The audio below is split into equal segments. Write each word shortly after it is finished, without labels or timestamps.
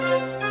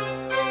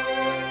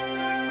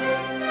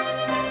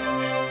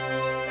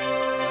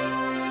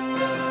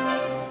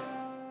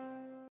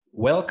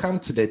Welcome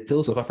to the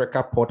Tales of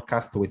Africa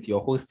podcast with your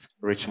host,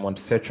 Richmond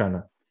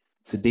Setrana.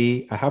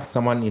 Today, I have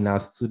someone in our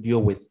studio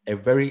with a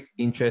very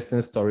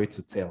interesting story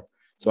to tell.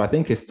 So I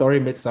think his story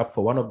makes up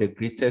for one of the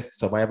greatest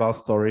survival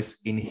stories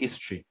in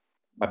history.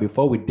 But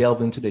before we delve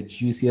into the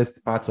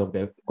juiciest part of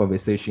the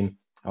conversation,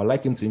 I would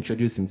like him to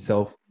introduce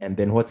himself and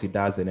then what he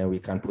does, and then we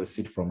can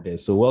proceed from there.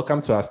 So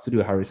welcome to our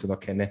studio, Harrison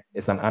Okene.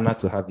 It's an honor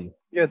to have you.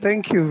 Yeah,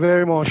 thank you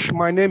very much.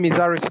 My name is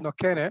Harrison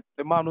Okene,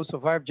 the man who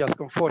survived just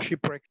before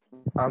shipwreck.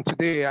 And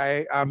today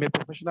I am a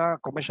professional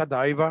commercial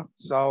diver.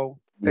 So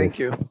thank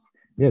you.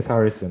 Yes,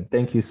 Harrison,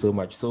 thank you so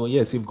much. So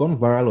yes, you've gone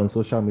viral on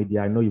social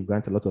media. I know you've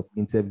granted a lot of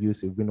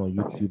interviews. You've been on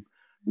YouTube.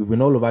 You've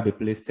been all over the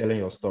place telling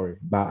your story.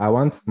 But I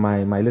want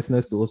my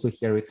listeners to also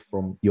hear it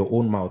from your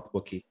own mouth.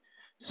 Okay.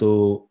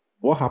 So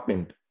what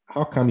happened?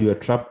 How come you were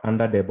trapped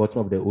under the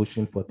bottom of the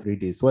ocean for 3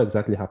 days? What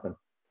exactly happened?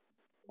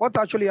 What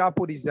actually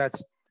happened is that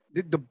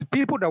the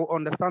people that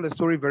understand the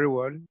story very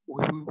well,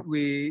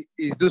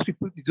 is those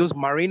people, those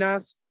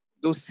mariners,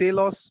 those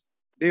sailors,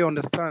 they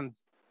understand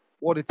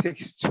what it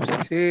takes to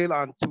sail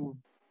and to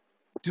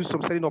do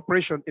some sailing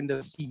operation in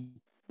the sea.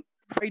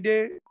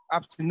 Friday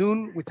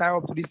afternoon, we tie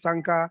up to this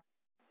tanker,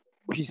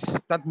 which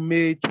is that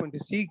May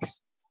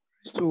 26th.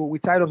 So we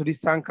tied up to this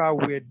tanker,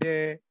 we were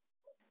there,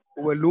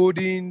 we were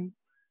loading.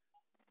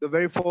 The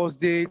very first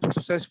day, it was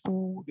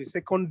successful. The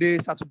second day,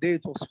 Saturday,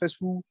 it was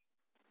successful.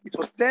 It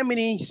was 10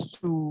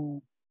 minutes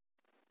to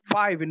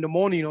 5 in the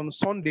morning on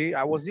Sunday.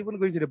 I was even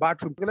going to the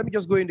bathroom. Let me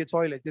just go in the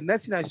toilet. The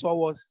next thing I saw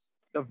was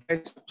the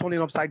vessel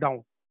turning upside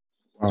down.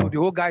 Wow. So the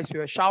whole guys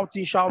were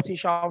shouting.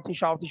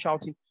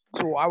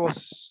 So I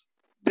was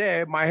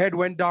there. My head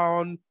went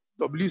down.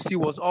 WC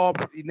was up.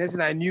 The next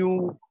thing I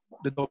knew,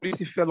 the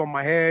WC fell on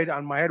my head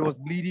and my head was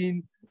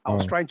bleeding. I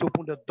was trying to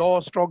open the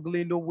door,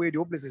 struggling. No way. The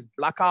whole place is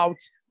blackout.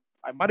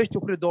 I managed to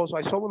open the door. So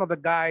I saw one of the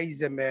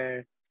guys'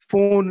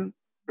 phone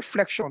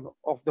reflection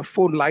of the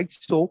phone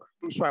lights. So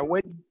I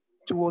went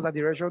towards that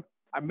direction.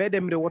 I met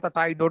them in the water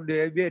tide door.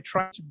 They were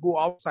trying to go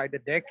outside the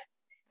deck,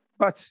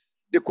 but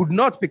they could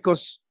not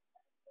because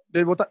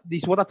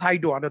this water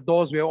tide door and the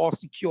doors were all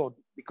secured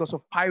because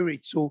of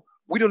pirates. So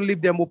we don't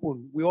leave them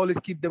open. We always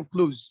keep them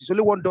closed. It's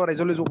only one door that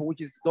is always open,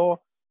 which is the door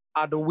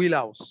at the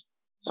wheelhouse.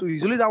 So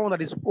it's only that one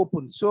that is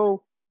open.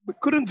 So we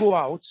couldn't go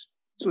out.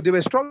 So they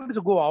were struggling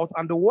to go out,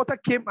 and the water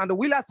came, and the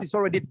wheelhouse is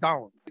already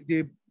down.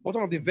 The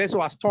bottom of the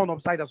vessel has turned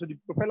upside down, so the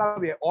propeller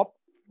were up.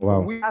 Wow.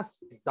 The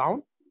wheelhouse is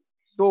down.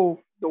 So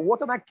the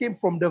water that came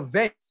from the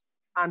vent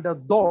and the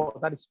door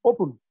that is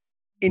open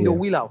in the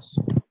wheelhouse.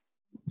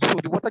 So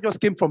the water just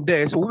came from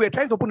there. So we were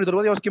trying to open it. The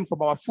water just came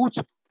from our foot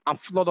and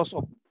flooded us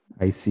up.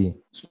 I see.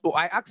 So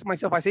I asked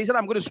myself, I said,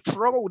 I'm going to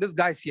struggle with these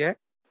guys here.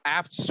 I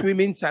have to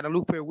swim inside and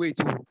look for a way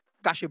to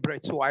catch a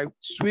breath. So I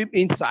swim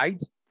inside.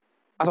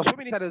 As I was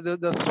swimming inside,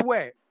 the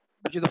swell,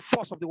 which is the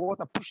force of the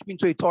water, pushed me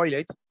into a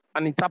toilet,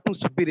 and it happens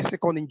to be the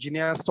second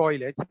engineer's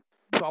toilet.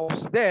 So I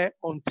was there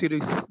until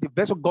the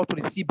vessel got to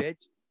the seabed,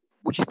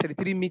 which is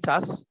 33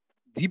 meters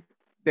deep.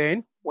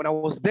 Then when I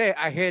was there,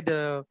 I heard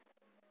the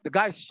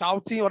guys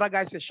shouting, other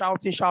guys were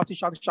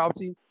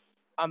shouting,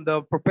 and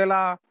the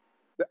propeller,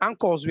 the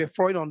anchors were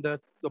throwing on the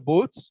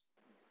boats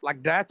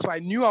like that. So I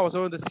knew I was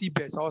on the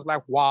seabed. So I was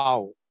like,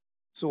 wow.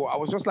 So I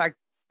was just like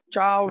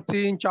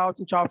shouting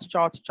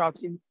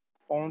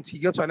until he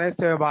got to an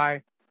extent whereby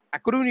I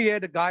couldn't hear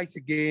the guys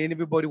again.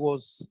 Everybody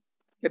was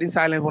getting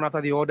silent one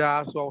after the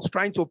other. So I was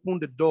trying to open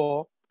the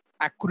door.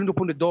 I couldn't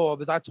open the door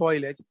of that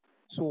toilet.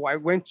 So I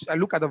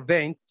looked at the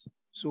vent.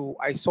 So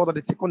I saw that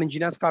the second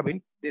engineer's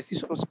cabin, there's still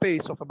some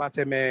space of about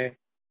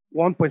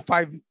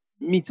 1.5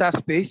 meter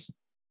space.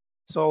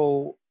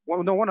 So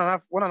one and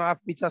a half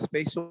meter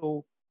space.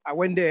 So I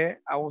went there.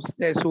 I was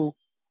there. So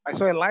I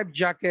saw a life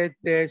jacket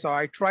there. So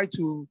I tried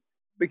to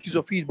make use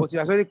of it, but it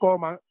has already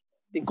come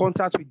in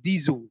contact with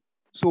diesel.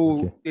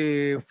 So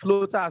the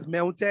floater has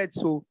melted.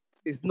 So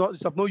it's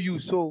of no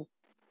use. So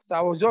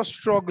I was just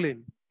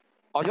struggling.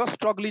 I was just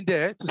struggling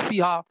there to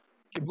see how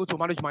I'm going to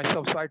manage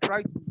myself. So I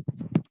tried to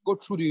go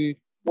through the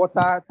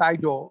water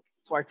tide door.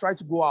 So I tried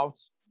to go out.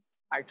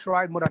 I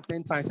tried more than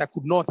 10 times. I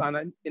could not.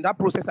 And in that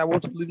process, I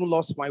want to even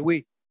lost my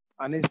way.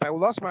 And if I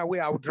lost my way,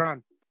 I would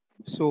drown.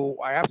 So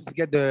I have to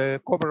get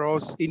the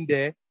coveralls in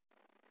there,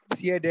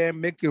 tear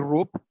them, make a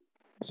rope.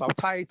 So I'll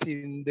tie it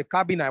in the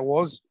cabin I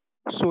was.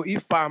 So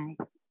if I'm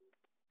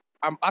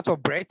out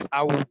of breath,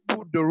 I will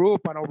put the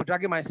rope and I'll be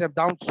dragging myself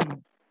back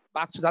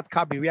to that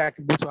cabin where I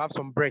can go to have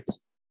some breath.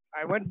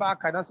 I went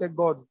back and I said,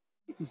 God,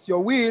 if it's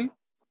your will,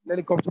 let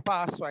it come to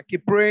pass. So I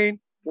keep praying,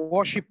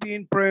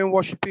 worshiping,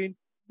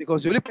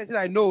 because the only person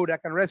I know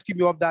that can rescue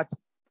me of that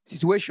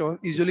situation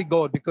is only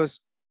God,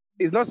 because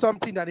it's not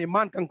something that a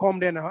man can come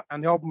there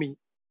and help me.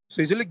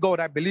 So it's only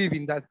God I believe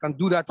in that can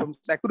do that for me.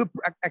 So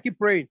I keep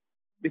praying,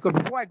 because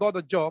before I got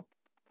the job,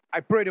 I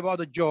prayed about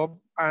the job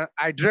and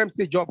I dreamt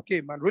the job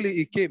came, and really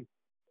it came.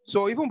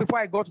 So even before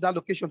I got to that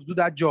location to do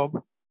that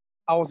job,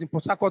 I was in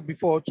Port Harcourt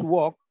before to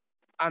work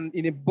and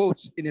in a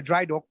boat in a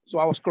dry dock. So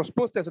I was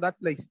cross-posted to that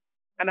place.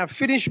 And I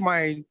finished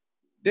my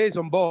days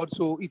on board.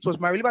 So it was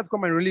my reliever to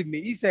come and relieve me.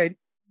 He said,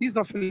 he's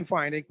not feeling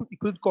fine. He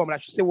could come. I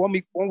should say 1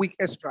 week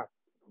extra.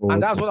 Oh,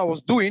 And that's okay. what I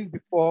was doing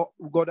before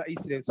we got the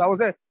incident. So I was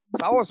there.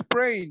 So I was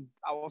praying.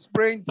 I was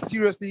praying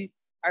seriously.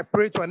 I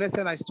prayed to an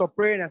extent. I stopped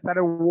praying and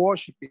started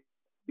worshiping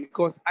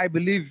because I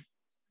believe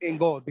in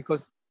God,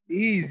 because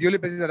He is the only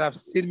person that have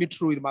seen me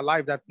through in my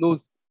life, that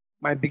knows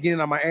my beginning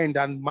and my end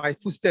and my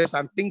footsteps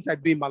and things I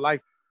do in my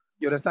life.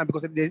 You understand?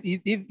 Because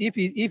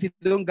if He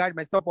don't guide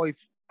myself, or if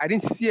I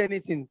didn't see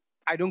anything,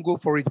 I don't go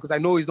for it, because I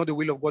know it's not the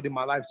will of God in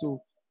my life.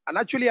 So, and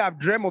actually I've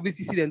dreamt of this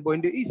incident, but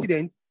in the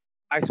incident,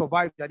 I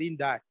survived. I didn't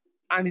die.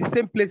 And it's the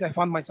same place I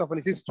found myself, and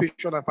it's the same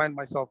situation I find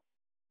myself.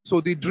 So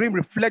the dream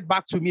reflect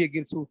back to me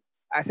again. So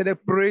I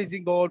started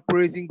praising God,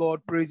 praising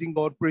God, praising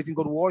God, praising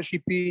God,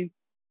 worshiping.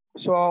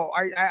 So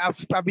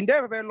I've been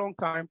there a very long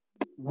time,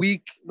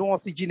 weak, no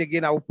oxygen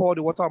again. I would pour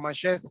the water on my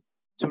chest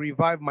to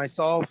revive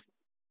myself.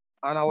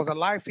 And I was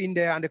alive in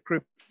there, and the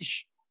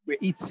crayfish were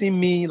eating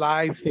me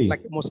live, Hey.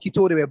 like a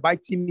mosquito. They were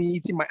biting me,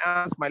 eating my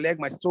arms, my leg,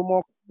 my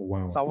stomach.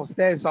 Wow. So I was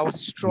there. So I was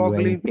You were in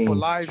struggling for pain,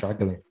 life.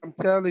 struggling. I'm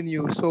telling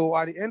you. So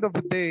at the end of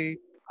the day,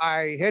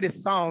 I heard a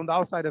sound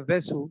outside the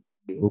vessel.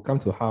 We'll come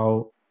to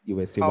how you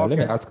were saved. But let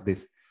me ask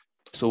this.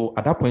 So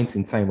at that point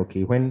in time,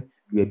 okay, when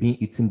you were being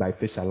eaten by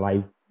fish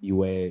alive, you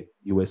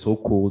were so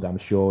cold, I'm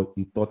sure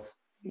you thought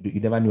you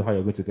never knew how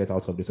you're going to get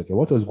out of this. Okay,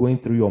 what was going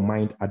through your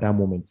mind at that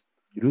moment?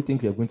 You don't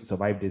think you're going to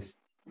survive this?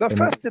 The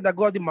first thing that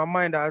got in my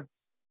mind that,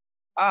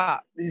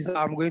 this is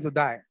how I'm going to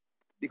die,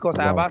 because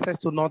I have access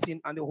to nothing,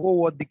 and the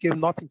whole world became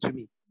nothing to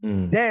me.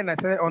 Then I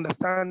started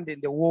understanding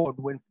the word.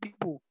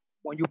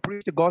 When you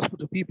preach the gospel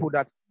to people,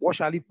 that what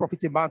shall it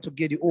profit a man to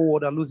get the whole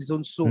world and lose his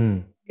own soul?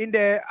 In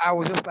there, I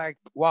was just like,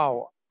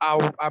 wow,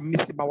 I'm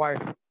missing my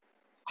wife.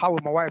 How will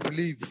my wife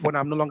live when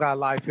I'm no longer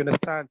alive? You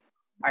understand?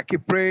 I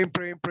keep praying.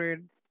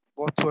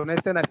 But to an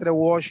extent, I started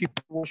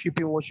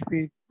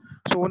worshiping.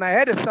 So when I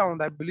heard a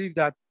sound, I believed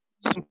that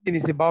something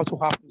is about to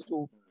happen.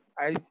 So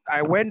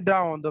I went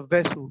down the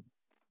vessel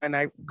and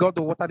I got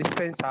the water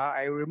dispenser.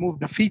 I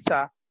removed the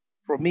filter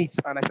from it,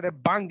 and I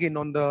started banging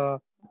on the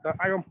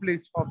iron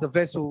plate of the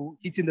vessel,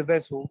 hitting the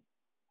vessel,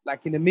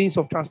 like in the means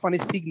of transferring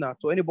signal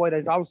to anybody that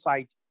is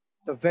outside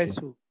the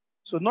vessel. Okay.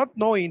 So not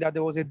knowing that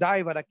there was a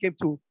diver that came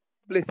to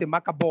place a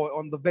marker boy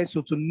on the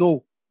vessel to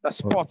know the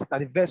spots that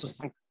the vessel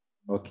sank.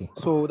 Okay.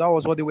 So that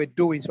was what they were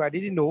doing. So I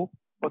didn't know.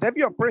 But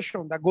every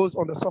operation that goes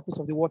on the surface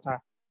of the water,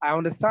 I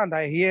understand,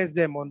 I hears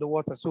them on the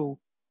water, so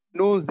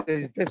knows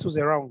the vessels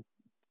around.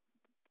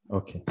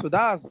 Okay. So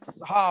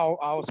that's how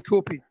I was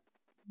coping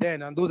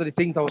then. And those are the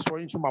things that was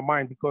running through my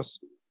mind, because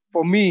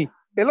for me,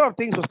 a lot of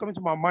things was coming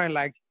to my mind,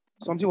 like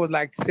something was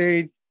like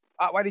saying,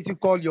 why did you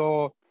call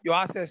your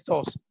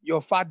ancestors, your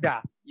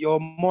father, your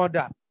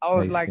mother? I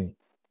was like,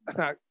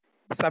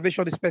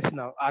 salvation is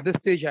personal. At this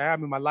stage I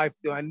am in my life,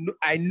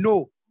 I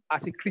know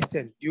as a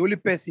Christian, the only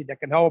person that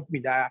can help me,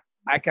 that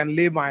I can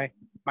lay my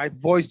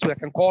voice to, I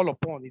can call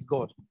upon, is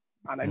God.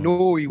 And I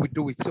know He will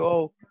do it.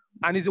 So,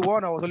 and He's the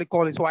one I was only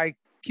calling. So I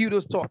kill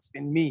those thoughts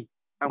in me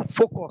and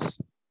focus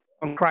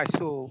on Christ.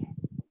 So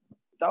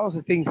that was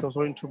the things that was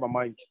running through my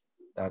mind.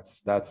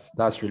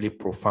 That's really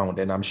profound.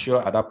 And I'm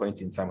sure at that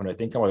point in time, when you're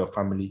thinking about your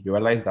family, you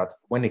realize that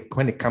when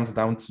it comes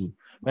down to,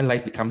 when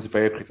life becomes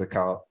very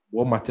critical,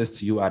 what matters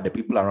to you are the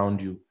people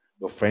around you,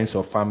 your friends,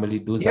 your family,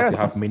 those that you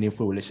have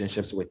meaningful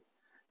relationships with.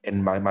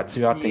 And my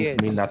material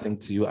things mean nothing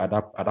to you at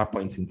that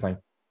point in time.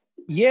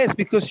 Yes,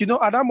 because at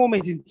that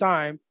moment in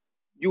time,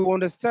 you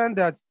understand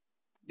that,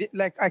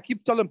 like I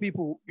keep telling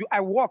people, I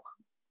work,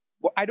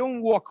 but I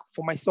don't work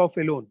for myself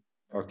alone.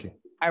 Okay.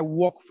 I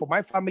work for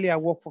my family. I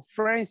work for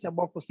friends. I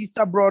work for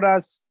sister,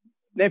 brothers,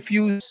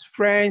 nephews,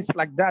 friends,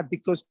 like that.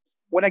 Because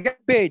when I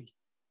get paid,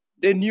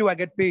 they knew I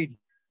get paid,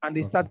 and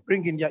they start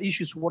bringing their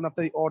issues one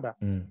after the other.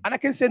 And I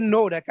can say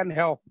no, that I can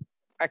help.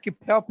 I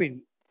keep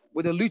helping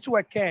with the little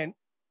I can.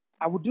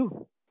 I would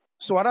do.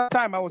 So at that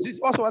time, I was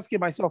just also asking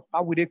myself,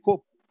 how would they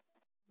cope?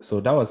 So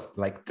that was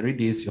like 3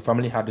 days. Your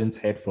family hadn't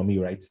heard from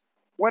you, right?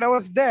 When I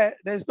was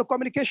there's no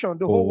communication.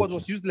 The whole world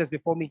was useless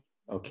before me.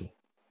 Okay.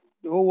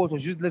 The whole world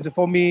was useless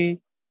before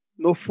me.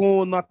 No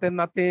phone,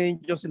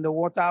 nothing. Just in the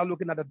water,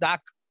 looking at the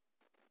dark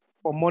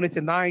from morning to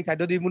night. I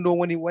don't even know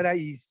whether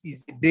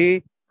it's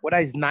day, whether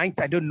it's night.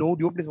 I don't know.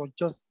 The whole place was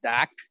just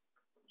dark.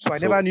 So I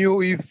never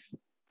knew if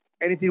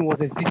anything was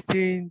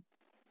existing.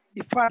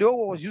 In fact, the whole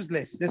world was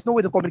useless. There's no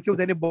way to communicate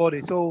with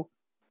anybody. So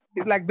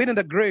it's like being in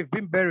the grave,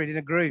 being buried in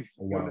a grave.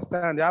 You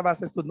understand? They have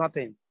access to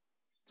nothing.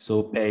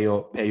 So per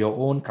your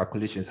own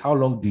calculations, how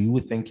long do you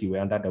think you were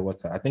under the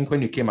water? I think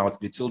when you came out,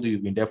 they told you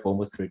you've been there for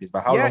almost 3 days.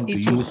 But how long do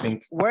you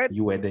think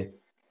you were there?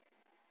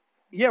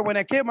 Yeah, when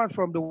I came out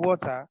from the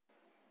water,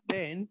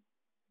 then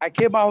I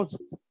came out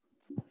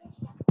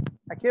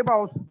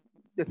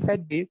the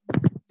third day,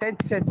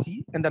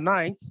 10:30 in the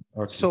night.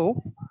 Okay.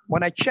 So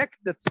when I checked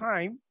the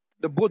time,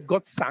 the boat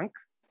got sunk.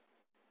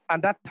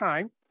 And that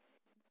time,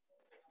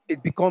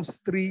 it becomes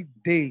 3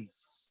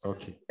 days.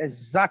 Okay.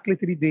 Exactly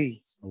 3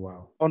 days.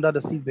 Wow. Under the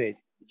seabed,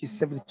 which is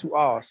 72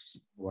 hours.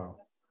 Wow.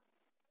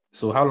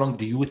 So how long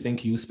do you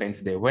think you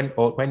spent there?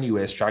 When you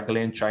were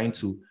struggling, trying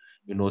to,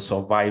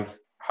 survive,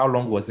 how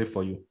long was it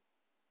for you?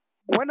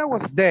 when I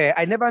was there,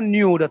 I never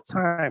knew the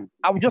time.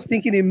 I was just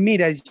thinking in me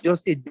that it's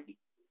just a day.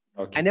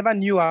 Okay. I never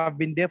knew I've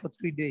been there for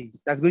 3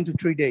 days. That's going to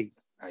 3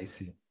 days. I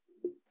see.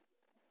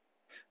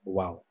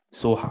 Wow.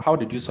 So how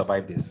did you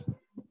survive this?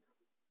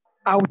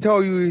 I will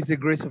tell you it's the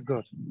grace of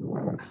God.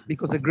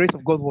 Because the grace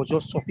of God was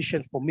just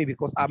sufficient for me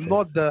because I'm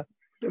not the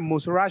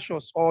most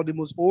righteous or the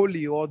most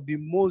holy or the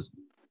most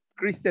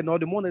Christian or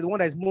the one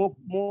that is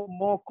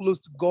more close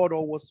to God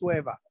or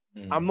whatsoever.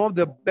 I'm not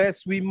the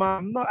best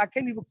swimmer. I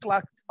can't even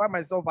classify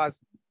myself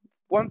as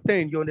one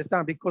thing, you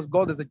understand, because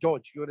God is a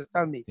judge. You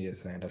understand me?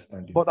 Yes, I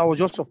understand you. But I was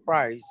just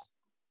surprised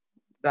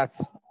that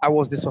I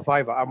was the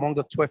survivor among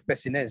the 12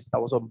 personnel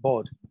that was on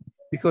board.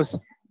 Because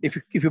if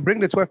you bring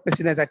the 12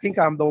 personnel, I think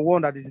I'm the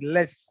one that is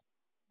less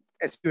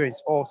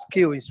experienced or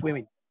skill in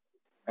swimming.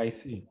 I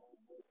see.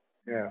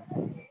 Yeah.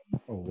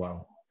 Oh,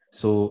 wow.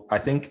 So I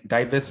think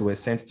divers were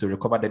sent to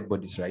recover dead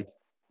bodies, right?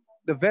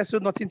 The vessel,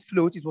 nothing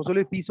float. It was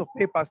only a piece of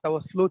papers that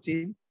was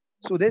floating.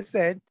 So they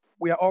said,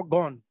 we are all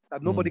gone,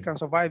 that nobody can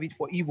survive it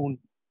for even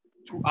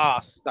 2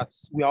 hours, that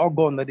we are all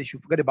gone, that they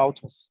should forget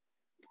about us.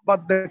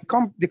 But the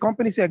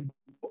company said,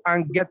 go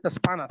and get the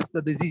spanners,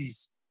 the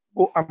diseases,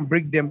 go and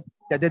bring them,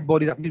 the dead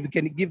bodies. At least we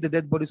can give the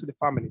dead bodies to the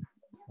family.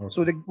 Okay.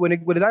 So when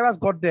the divers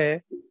got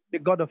there, they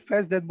got the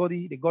first dead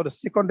body, they got the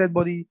second dead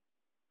body,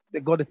 they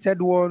got the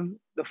third one.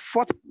 The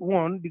fourth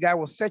one, the guy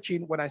was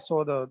searching when I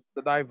saw the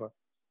diver.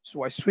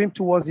 So I swam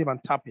towards him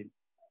and tapped him.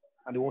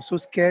 And he was so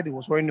scared, he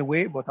was running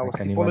away, but I was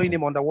still following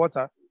him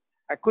underwater.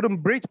 I couldn't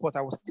breathe, but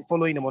I was still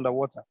following him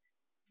underwater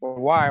for a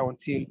while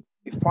until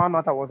he found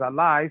out I was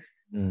alive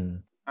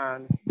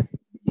and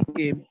he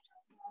came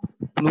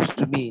close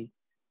to me.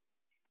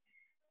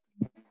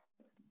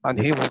 And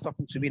he was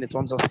talking to me in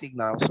terms of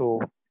signal, so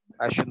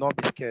I should not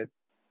be scared.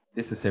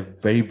 This is a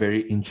very,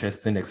 very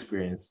interesting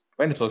experience.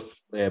 When it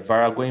was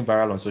going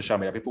viral on social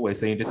media, people were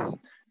saying this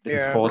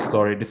is false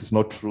story, this is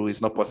not true,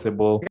 it's not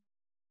possible.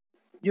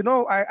 You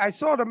know, I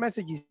saw the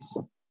messages.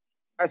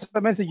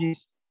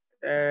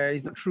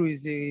 It's not true,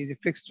 it's a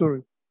fake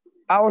story.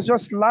 I was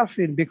just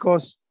laughing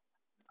because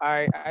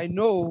I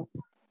know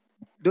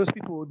those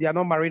people, they are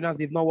not mariners,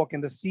 they've not walked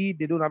in the sea,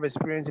 they don't have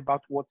experience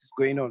about what is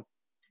going on.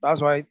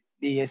 That's why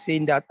they are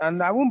saying that.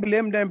 And I won't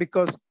blame them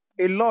because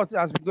a lot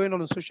has been going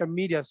on social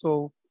media.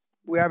 So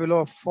we have a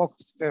lot of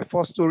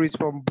false stories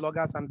from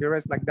bloggers and the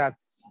rest like that.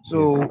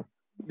 So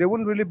they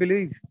wouldn't really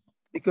believe,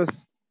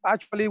 because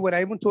actually when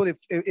I even told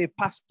a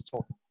pastor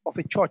of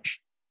a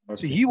church,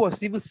 so he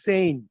was even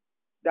saying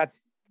that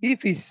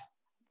if it's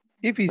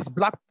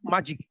black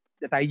magic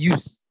that I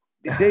use,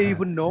 did they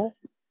even know?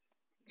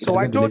 So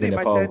I told him,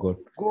 I said,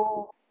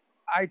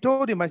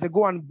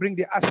 go and bring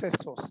the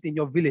ancestors in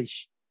your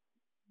village.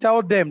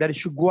 Tell them that they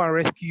should go and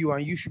rescue you,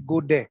 and you should go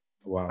there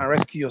and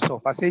rescue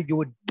yourself. I said, you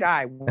would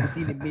die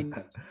within a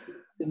minute.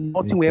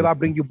 Nothing will ever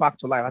bring you back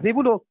to life. I said,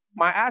 even though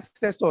my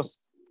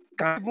ancestors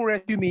can even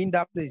rescue me in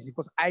that place,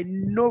 because I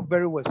know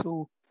very well.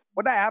 So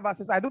whether I have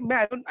ancestors, I don't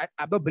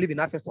believe in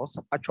ancestors,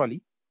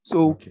 actually.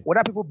 So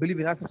whether people believe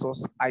in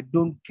ancestors, I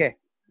don't care.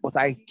 But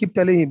I keep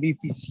telling him, if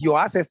it's your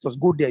ancestors,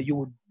 go there, you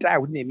will die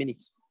within a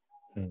minute.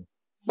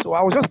 So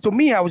I was just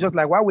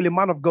like, why will a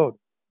man of God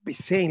be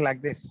saying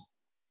like this?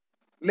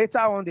 Later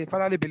on, they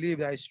finally believe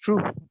that it's true.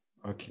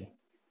 Okay.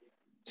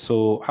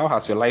 So how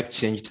has your life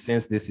changed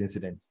since this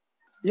incident?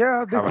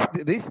 Yeah,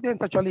 the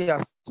incident actually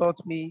has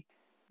taught me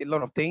a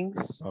lot of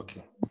things.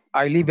 Okay.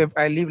 I live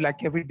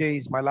like every day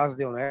is my last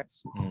day on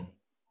earth.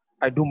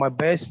 I do my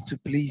best to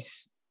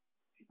please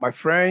my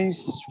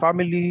friends,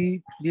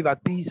 family, live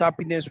at peace,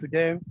 happiness with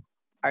them.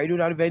 I don't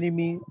have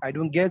enemy. I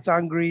don't get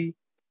angry.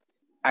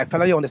 I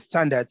finally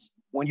understand that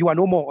when you are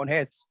no more on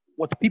earth,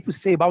 what people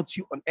say about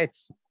you on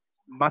earth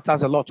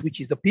matters a lot,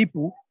 which is the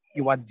people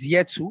you are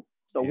dear to,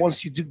 the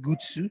ones you do good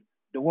to,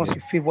 the ones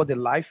you favor the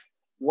life.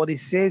 What they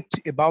say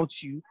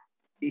about you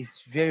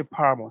is very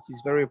paramount.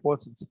 It's very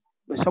important.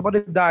 When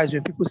somebody dies,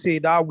 when people say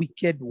that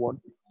wicked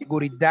one, you go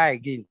to die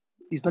again.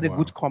 It's not a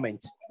good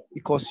comment,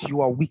 because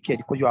you are wicked,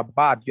 because you are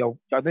bad, you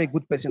are not a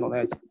good person on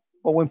earth.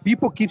 But when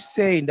people keep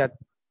saying that,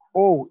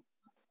 oh,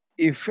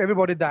 if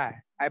everybody die,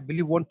 I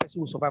believe one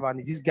person will survive, and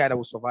it's this guy that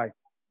will survive,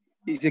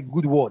 it's a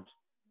good word.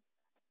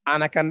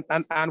 And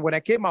and when I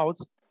came out,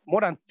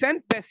 more than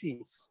 10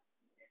 persons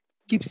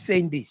keep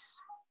saying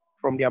this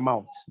from their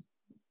mouth,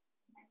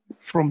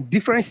 from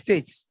different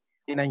states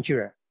in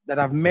Nigeria that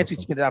have met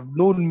with me, that have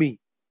known me.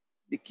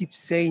 They keep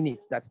saying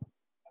it, that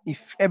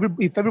if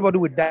everybody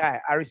would die,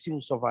 RC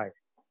will survive.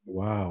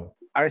 Wow.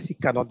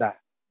 RC cannot die.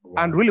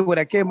 Wow. And really, when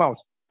I came out,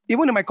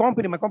 even in my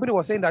company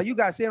was saying that you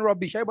guys saying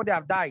rubbish, everybody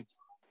have died.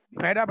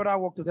 My other brother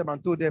walked to them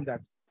and told them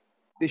that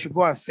they should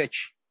go and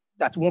search,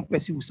 that one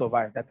person will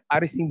survive, that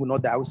RC will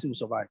not die, RC will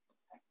survive.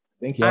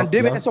 And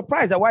they were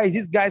surprised that why is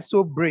this guy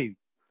so brave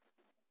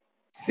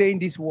saying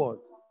these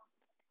words?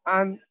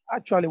 And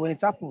actually, when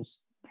it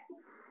happens,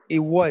 a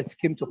word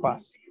came to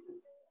pass.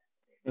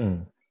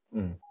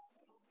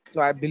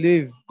 So I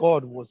believe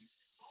God was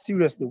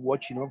seriously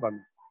watching over me,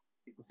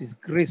 because his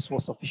grace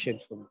was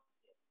sufficient for me.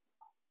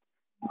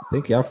 I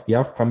think you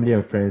have family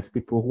and friends,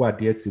 people who are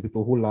dear to you,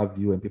 people who love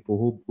you, and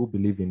people who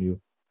believe in you.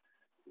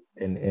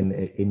 and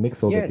it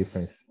makes all the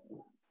difference.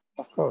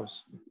 Of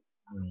course.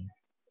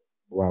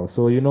 Wow.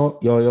 So,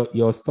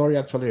 your story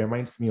actually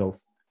reminds me of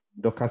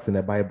Dorcas in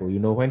the Bible.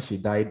 When she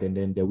died and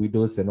then the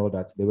widows and all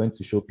that, they went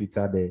to show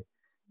Peter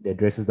the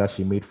dresses that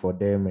she made for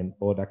them and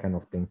all that kind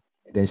of thing.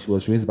 And then she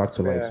was raised back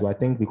to life. So I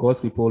think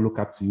because people look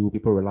up to you,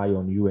 people rely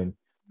on you, and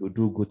you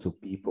do good to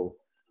people,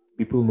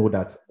 people know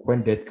that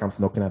when death comes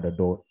knocking at the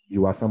door,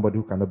 you are somebody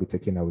who cannot be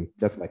taken away,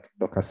 just like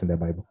Dorcas in the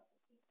Bible.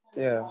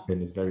 Yeah.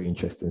 And it's very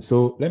interesting.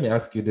 So let me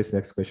ask you this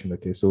next question.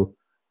 Okay. So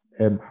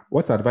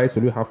what advice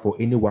will you have for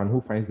anyone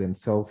who finds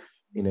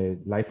themselves in a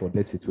life or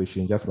death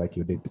situation, just like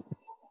you did?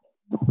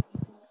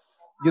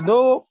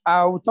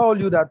 I'll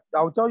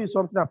tell you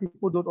something that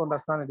people don't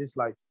understand in this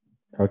life.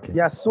 Okay.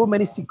 There are so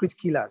many secret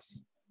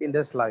killers in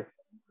this life.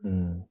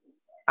 Mm.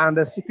 And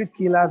the secret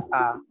killers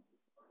are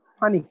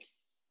panic,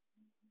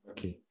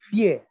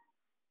 fear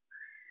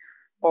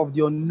of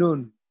the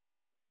unknown.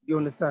 You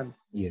understand?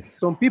 Yes.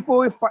 Some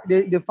people,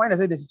 they find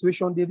themselves in a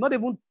situation they've not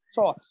even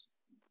thought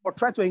or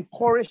try to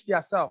encourage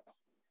themselves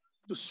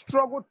to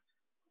struggle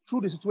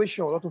through the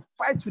situation or to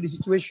fight through the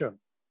situation.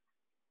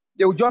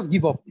 They will just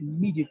give up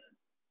immediately.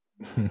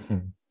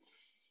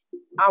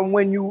 And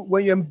when you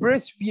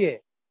embrace fear,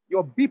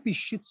 your BP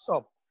shoots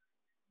up.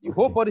 Your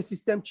whole body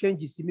system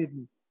changes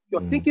immediately.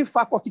 Your thinking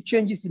faculty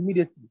changes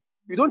immediately.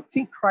 You don't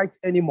think right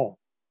anymore.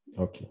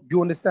 Okay.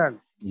 You understand?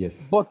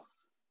 Yes. But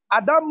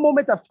at that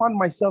moment I found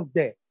myself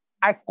there,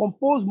 I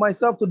composed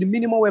myself to the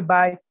minimum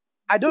whereby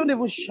I don't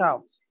even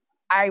shout.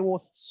 I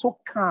was so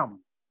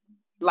calm.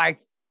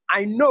 Like,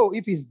 I know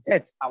if it's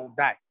death, I will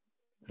die.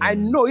 I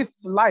know if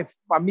life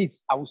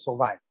permits, I will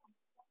survive.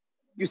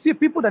 You see,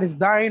 people that is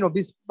dying of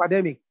this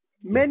pandemic,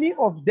 many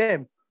of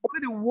them,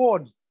 only the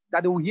word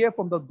that they will hear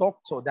from the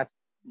doctor that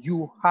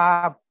you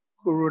have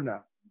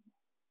corona.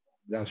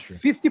 That's true.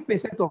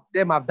 50% of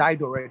them have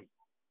died already.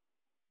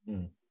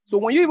 So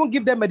when you even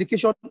give them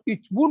medication,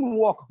 it won't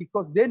work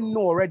because they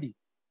know already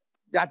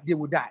that they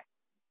will die.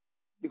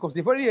 Because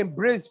they've already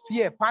embraced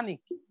fear, panic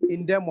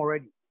in them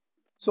already.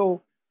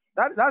 So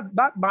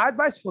that my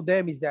advice for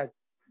them is that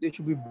they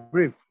should be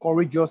brave,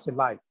 courageous in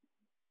life.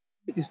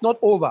 It is not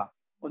over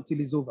until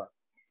it's over.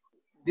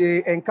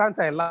 They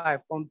encounter in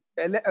life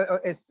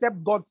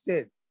except God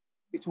said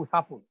it will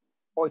happen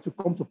or it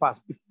will come to pass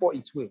before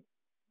it will.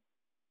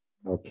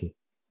 Okay.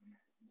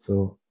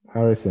 So,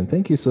 Harrison,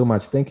 thank you so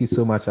much. Thank you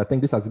so much. I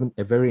think this has been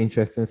a very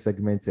interesting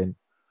segment and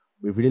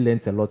we've really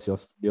learned a lot.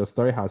 Your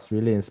story has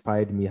really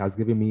inspired me, has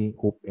given me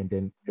hope and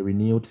then a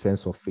renewed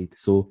sense of faith.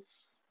 So,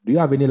 do you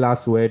have any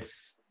last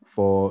words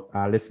for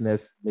our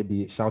listeners?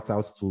 Maybe shout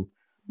outs to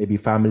maybe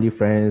family,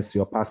 friends,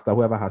 your pastor,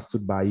 whoever has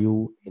stood by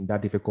you in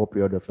that difficult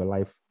period of your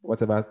life.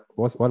 What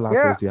last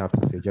words do you have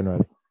to say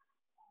generally?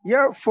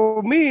 Yeah,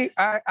 for me,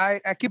 I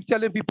keep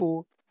telling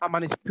people I'm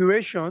an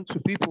inspiration to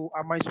people,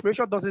 and my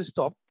inspiration doesn't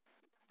stop.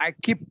 I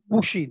keep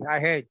pushing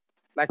ahead.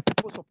 Like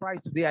people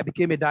surprised today, I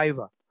became a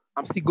diver.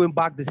 I'm still going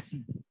back the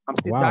sea. I'm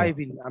still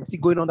diving. I'm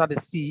still going under the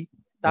sea.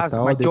 That's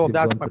my job.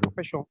 That's my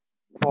profession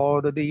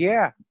for the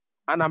year.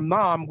 And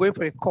I'm going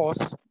for a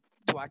course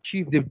to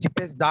achieve the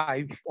deepest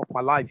dive of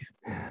my life.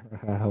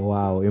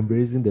 Wow,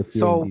 embracing the fear.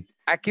 So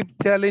I keep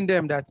telling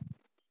them that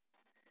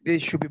they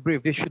should be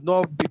brave. They should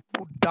not be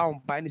put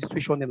down by any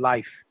situation in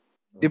life.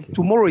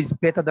 Tomorrow is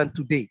better than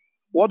today.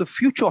 What the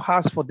future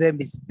has for them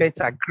is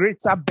better,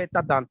 greater,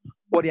 better than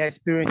what they are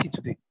experiencing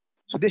today.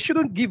 So they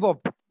shouldn't give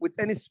up with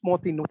any small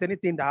thing, with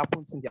anything that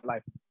happens in their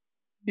life.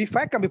 If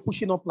I can be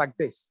pushing up like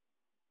this,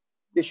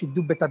 they should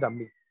do better than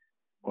me.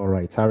 All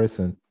right,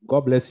 Harrison.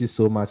 God bless you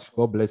so much.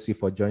 God bless you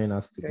for joining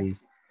us today. Okay.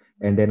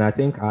 And then I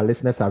think our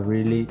listeners have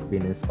really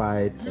been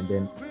inspired. And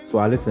then to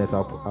our listeners, I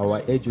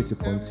will urge you to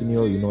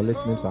continue,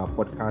 listening to our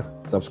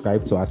podcast,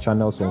 subscribe to our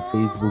channels on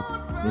Facebook,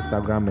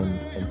 Instagram,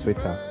 and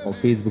Twitter. On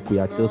Facebook, we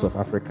are Tales of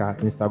Africa.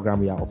 Instagram,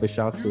 we are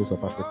Official Tales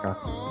of Africa.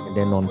 And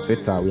then on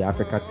Twitter, we are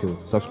Africa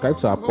Tales. Subscribe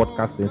to our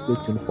podcast and stay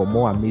tuned for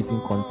more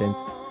amazing content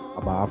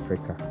about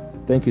Africa.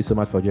 Thank you so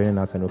much for joining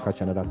us, and we'll catch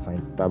you another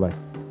time.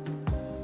 Bye-bye.